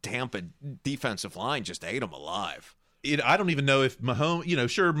that Tampa defensive line just ate him alive. I don't even know if Mahomes,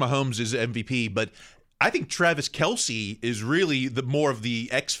 sure, Mahomes is MVP, but I think Travis Kelce is really the more of the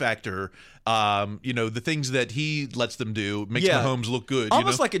X factor. The things that he lets them do makes Mahomes look good.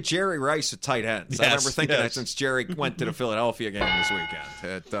 Almost like a Jerry Rice at tight ends. Yes, I remember thinking that since Jerry went to the Philadelphia game this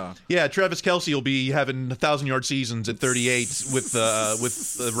weekend. Travis Kelce will be having 1,000-yard seasons at 38 with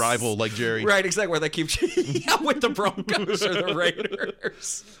a rival like Jerry. Right, exactly, where they keep with the Broncos or the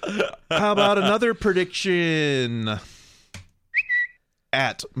Raiders. How about another prediction?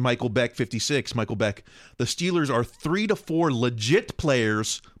 At Michael Beck 56, Michael Beck, the Steelers are 3 to 4 legit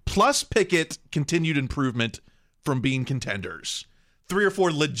players plus Pickett continued improvement from being contenders. 3 or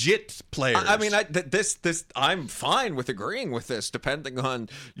 4 legit players. I mean, I'm fine with agreeing with this, depending on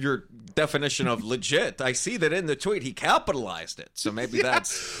your definition of legit. I see that in the tweet he capitalized it, so maybe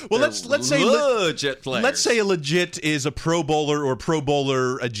that's let's say legit players. Let's say a legit is a Pro Bowler or Pro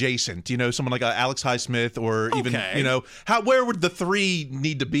Bowler adjacent. Someone like Alex Highsmith or even where would the 3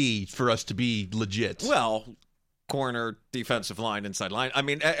 need to be for us to be legit? Well, corner, defensive line, inside line. I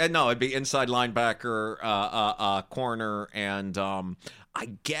mean, no, it'd be inside linebacker, corner, and I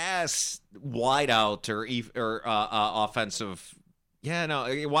guess wideout or offensive. Yeah, no,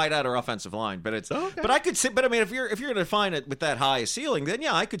 wide out or offensive line, but it's. But I could see. But I mean, if you're going to define it with that high a ceiling, then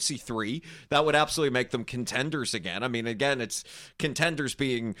yeah, I could see 3. That would absolutely make them contenders again. I mean, again, it's contenders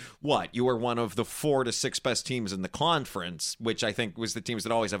being what you were one of the 4 to 6 best teams in the conference, which I think was the teams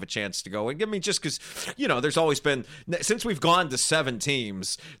that always have a chance to go. And I mean, just because there's always been since we've gone to 7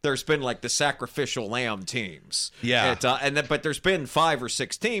 teams, there's been like the sacrificial lamb teams. Yeah, but there's been 5 or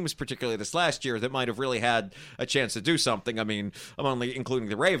 6 teams, particularly this last year, that might have really had a chance to do something. I mean, I'm only including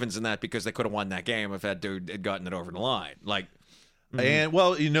the Ravens in that because they could have won that game if that dude had gotten it over the line. And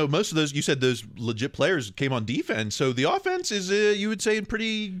well, most of those, you said those legit players came on defense, so the offense is, you would say, in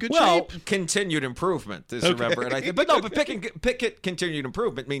pretty good shape. Continued improvement is remember it. I think, but Pickett continued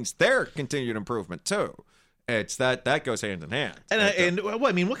improvement means their continued improvement too. It's that goes hand in hand.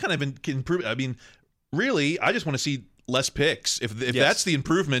 What kind of improvement? I mean, really, I just want to see less picks. If that's the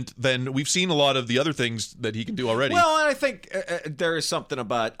improvement, then we've seen a lot of the other things that he can do already. Well, and I think there is something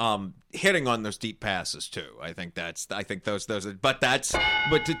about hitting on those deep passes too. I think those. But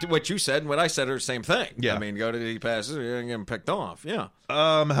what you said and what I said are the same thing. Yeah. I mean, go to the deep passes, you're gonna get them picked off. Yeah.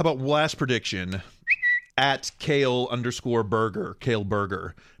 How about last prediction? At Kale_Burger, Kale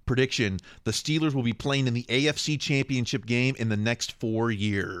Burger. Prediction: the Steelers will be playing in the AFC Championship game in the next 4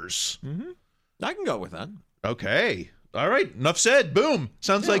 years. Mm-hmm. I can go with that. Okay. All right. Enough said. Boom.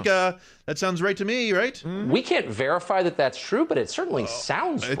 Sounds like that sounds right to me, right? We can't verify that that's true, but it certainly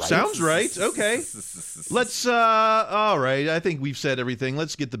sounds right. It sounds right. Okay. Let's all right. I think we've said everything.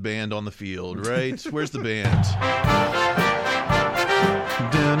 Let's get the band on the field, right? Where's the band?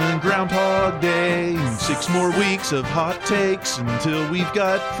 Down on Groundhog Day, 6 more weeks of hot takes until we've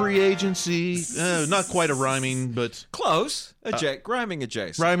got free agency. Not quite a rhyming, but close. Rhyming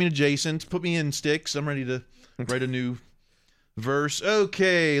adjacent. Rhyming adjacent. Put me in sticks. I'm ready to write a new verse.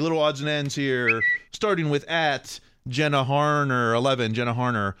 Okay, little odds and ends here. Starting with at Jenna Harner, 11, Jenna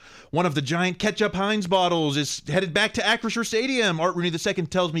Harner. One of the giant ketchup Heinz bottles is headed back to Acrisure Stadium. Art Rooney II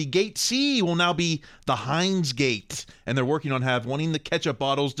tells me Gate C will now be the Heinz Gate, and they're working on wanting the ketchup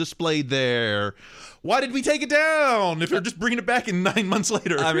bottles displayed there. Why did we take it down if they're just bringing it back in 9 months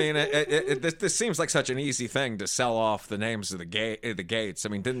later? I mean, this seems like such an easy thing to sell off the names of the gates. I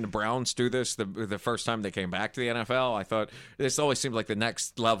mean, didn't the Browns do this the first time they came back to the NFL? I thought this always seemed like the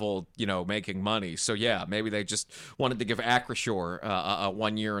next level, making money. So yeah, maybe they just wanted to give Acrisure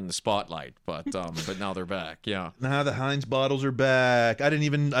 1 year in the spotlight, but now they're back. Yeah. Now the Heinz bottles are back. I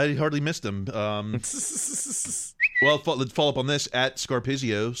hardly missed them. Well, let's follow up on this at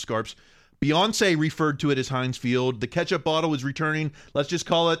Scarpizio, Scarps. Beyonce referred to it as Heinz Field. The ketchup bottle is returning. Let's just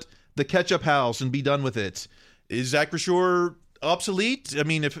call it the Ketchup House and be done with it. Is Acrisure obsolete? I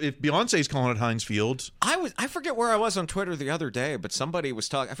mean, if Beyonce's calling it Heinz Field. I forget where I was on Twitter the other day, but somebody was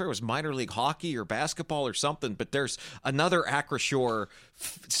talking, I forget it was minor league hockey or basketball or something, but there's another Acrisure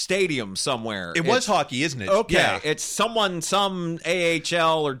stadium somewhere. It was hockey, isn't it? Okay. Yeah. It's some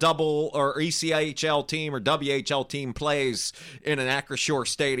AHL or double or ECHL team or WHL team plays in an Acrisure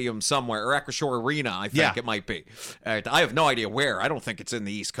stadium somewhere, or Acrisure Arena, I think it might be. I have no idea where. I don't think it's in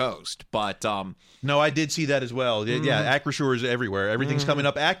the East Coast, but no, I did see that as well. Yeah, Acrisure is everywhere. Everything's coming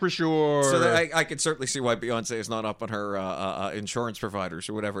up Acrisure. So I could certainly see why Beyonce is not up on her insurance providers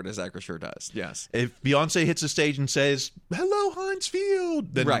or whatever it is Acrisure does. Yes. If Beyonce hits the stage and says, "Hello, Heinz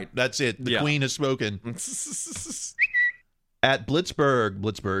Field," then that's it. The Queen has spoken. At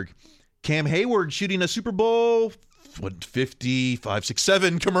Blitzburg, Cam Hayward shooting a Super Bowl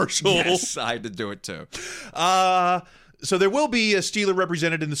 55-6-7 commercial. Yes, I had to do it too. So there will be a Steeler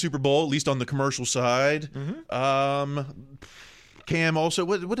represented in the Super Bowl, at least on the commercial side. Cam also,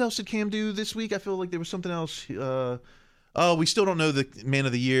 what else did Cam do this week? I feel like there was something else. We still don't know the Man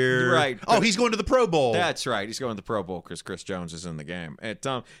of the Year. Right. Oh, he's going to the Pro Bowl. That's right. He's going to the Pro Bowl because Chris Jones is in the game.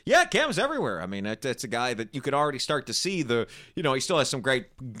 Cam's everywhere. I mean, it's a guy that you could already start to see he still has some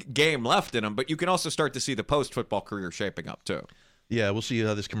great game left in him, but you can also start to see the post-football career shaping up too. Yeah, we'll see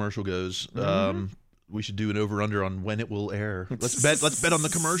how this commercial goes. We should do an over-under on when it will air. Let's bet on the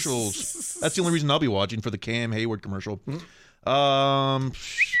commercials. That's the only reason I'll be watching, for the Cam Hayward commercial.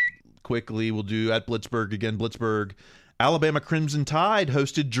 Quickly, we'll do at Blitzburg again. Blitzburg. Alabama Crimson Tide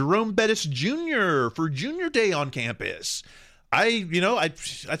hosted Jerome Bettis Jr. for Junior Day on campus.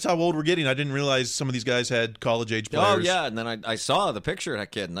 That's how old we're getting. I didn't realize some of these guys had college-age players. Oh, yeah, and then I saw the picture of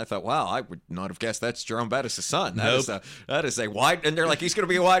that kid, and I thought, wow, I would not have guessed that's Jerome Bettis' son. That is a wide, and they're like, he's going to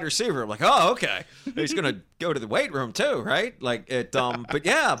be a wide receiver. I'm like, oh, okay. He's going to go to the weight room, too, right? Like,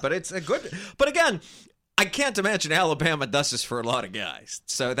 but it's a good, but again, I can't imagine Alabama does this for a lot of guys.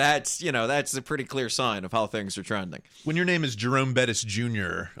 So that's a pretty clear sign of how things are trending. When your name is Jerome Bettis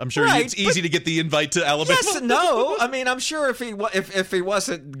Jr., I'm sure Right, it's easy to get the invite to Alabama. Yes and no. I mean, I'm sure if he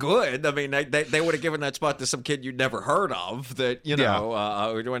wasn't good, I mean, they would have given that spot to some kid you'd never heard of that, you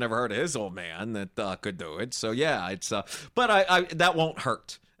never heard of his old man that could do it. So, yeah, it's but I that won't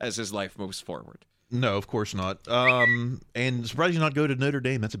hurt as his life moves forward. No, of course not. And surprised you not go to Notre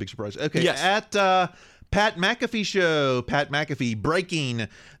Dame. That's a big surprise. Okay, yes. At Pat McAfee show, Pat McAfee breaking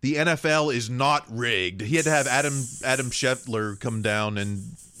the NFL is not rigged. He had to have Adam Scheffler come down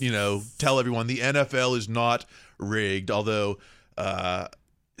and tell everyone the NFL is not rigged. Although,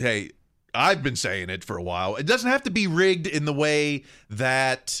 hey, I've been saying it for a while. It doesn't have to be rigged in the way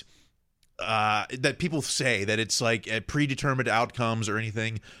that people say that it's like predetermined outcomes or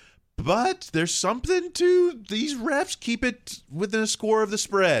anything. But there's something to these refs keep it within a score of the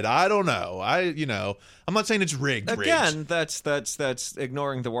spread. I don't know. I'm not saying it's rigged. Again, that's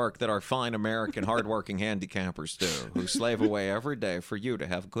ignoring the work that our fine American hardworking handicappers do, who slave away every day for you to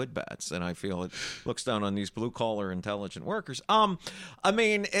have good bets. And I feel it looks down on these blue collar intelligent workers. I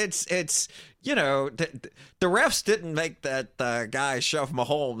mean, it's the refs didn't make that guy shove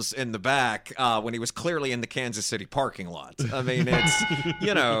Mahomes in the back when he was clearly in the Kansas City parking lot. I mean, it's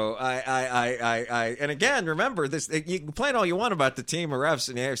I and again, remember this. You can complain all you want about the team of refs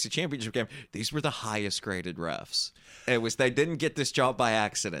in the AFC Championship game. These were the highest graded refs. They didn't get this job by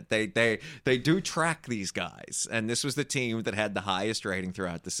accident. They do track these guys, and this was the team that had the highest rating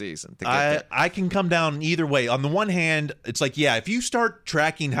throughout the season. I can come down either way. On the one hand, it's like, yeah, if you start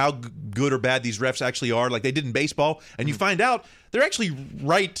tracking how good or bad these refs actually are, like they did in baseball, and you find out they're actually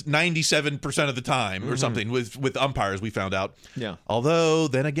right 97% of the time or something with umpires, we found out. Yeah. Although,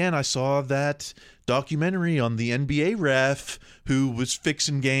 then again, I saw that documentary on the NBA ref who was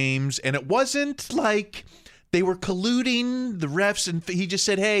fixing games, and it wasn't like they were colluding, the refs, and he just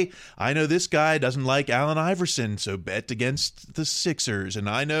said, hey, I know this guy doesn't like Allen Iverson, so bet against the Sixers. And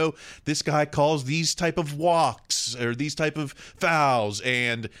I know this guy calls these type of walks or these type of fouls,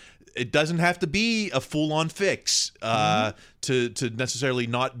 and it doesn't have to be a full-on fix to necessarily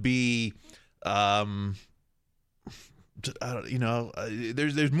not be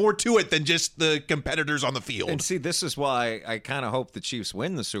there's more to it than just the competitors on the field. And see, this is why I kind of hope the Chiefs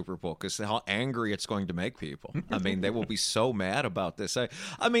win the Super Bowl, because how angry it's going to make people. I mean, they will be so mad about this.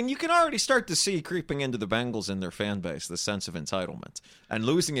 I mean, you can already start to see creeping into the Bengals and their fan base the sense of entitlement. And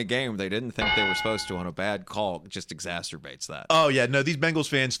losing a game they didn't think they were supposed to on a bad call just exacerbates that. Oh, yeah. No, these Bengals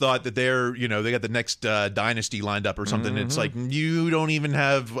fans thought that they're, they got the next dynasty lined up or something. It's like, you don't even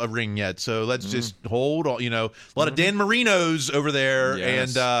have a ring yet, so let's just hold on. A lot of Dan Marinos over there,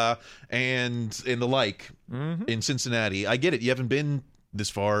 yes. and the like in Cincinnati. I get it. You haven't been this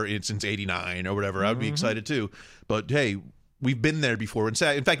far since '89 or whatever. I would be excited too. But hey, we've been there before. In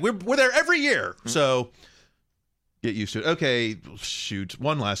fact, we're there every year. So get used to it. Okay, shoot.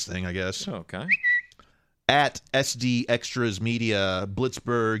 One last thing, I guess. Okay. At SD Extras Media,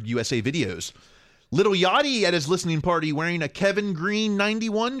 Blitzburg, USA Videos. Little Yachty at his listening party wearing a Kevin Green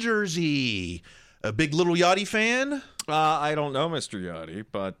 91 jersey. A big Little Yachty fan? I don't know Mr. Yachty,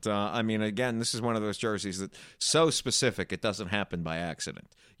 but I mean, again, this is one of those jerseys that's so specific it doesn't happen by accident.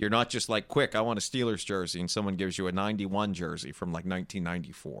 You're not just like, quick, I want a Steelers jersey, and someone gives you a 91 jersy from like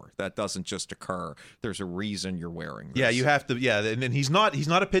 1994. That doesn't just occur. There's a reason you're wearing this. Yeah, you have to. Yeah, and then he's not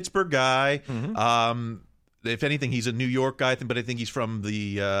a Pittsburgh guy. If anything, he's a New York guy, but I think he's from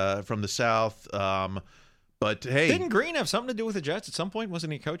the South. But hey, didn't Green have something to do with the Jets at some point?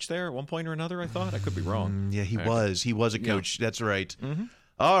 Wasn't he coach there at one point or another? I thought I could be wrong. Yeah, he was. He was a coach. Yeah. That's right.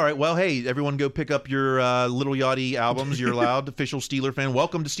 All right. Well, hey, everyone, go pick up your Little Yachty albums. You're allowed. Official Steeler fan.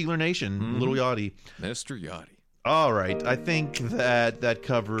 Welcome to Steeler Nation, Little Yachty, Mr. Yachty. All right. I think that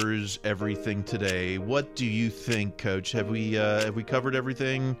covers everything today. What do you think, Coach? Have we covered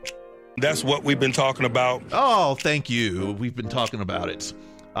everything? That's what we've been talking about. Oh, thank you. We've been talking about it.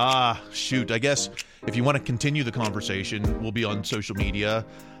 Shoot. I guess if you want to continue the conversation, we'll be on social media.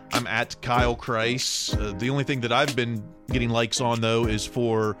 I'm at Kyle Kreis. The only thing that I've been getting likes on, though, is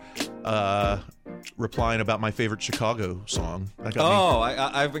for replying about my favorite Chicago song.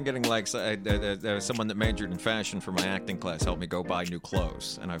 I've been getting likes. Someone that majored in fashion for my acting class helped me go buy new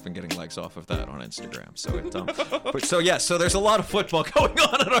clothes, and I've been getting likes off of that on Instagram. So there's a lot of football going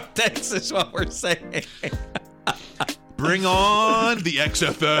on in our takes, is what we're saying. Bring on the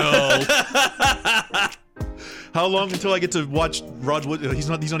XFL. How long until I get to watch Rod Wood? He's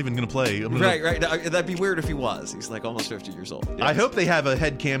not even going to play. Right. That'd be weird if he was. He's like almost 50 years old. I hope they have a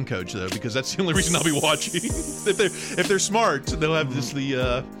head cam coach though, because that's the only reason I'll be watching. if they're smart, they'll have just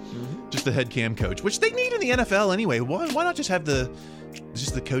the head cam coach, which they need in the NFL anyway. Why not just have the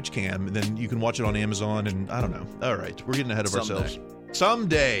coach cam, and then you can watch it on Amazon? And I don't know. All right, we're getting ahead of ourselves.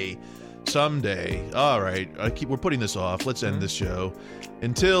 Someday. All right, we're putting this off. Let's end this show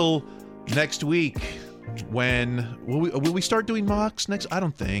until next week. When will we start doing mocks next? I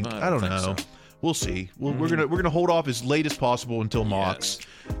don't know. So. We'll see. We're gonna hold off as late as possible until mocks,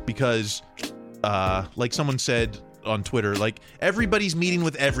 because like someone said on Twitter, like everybody's meeting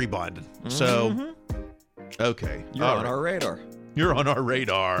with everyone. So okay, you're on our radar. You're on our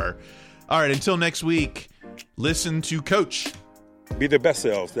radar. All right, until next week, listen to Coach. Be their best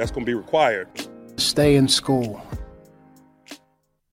selves. That's going to be required. Stay in school.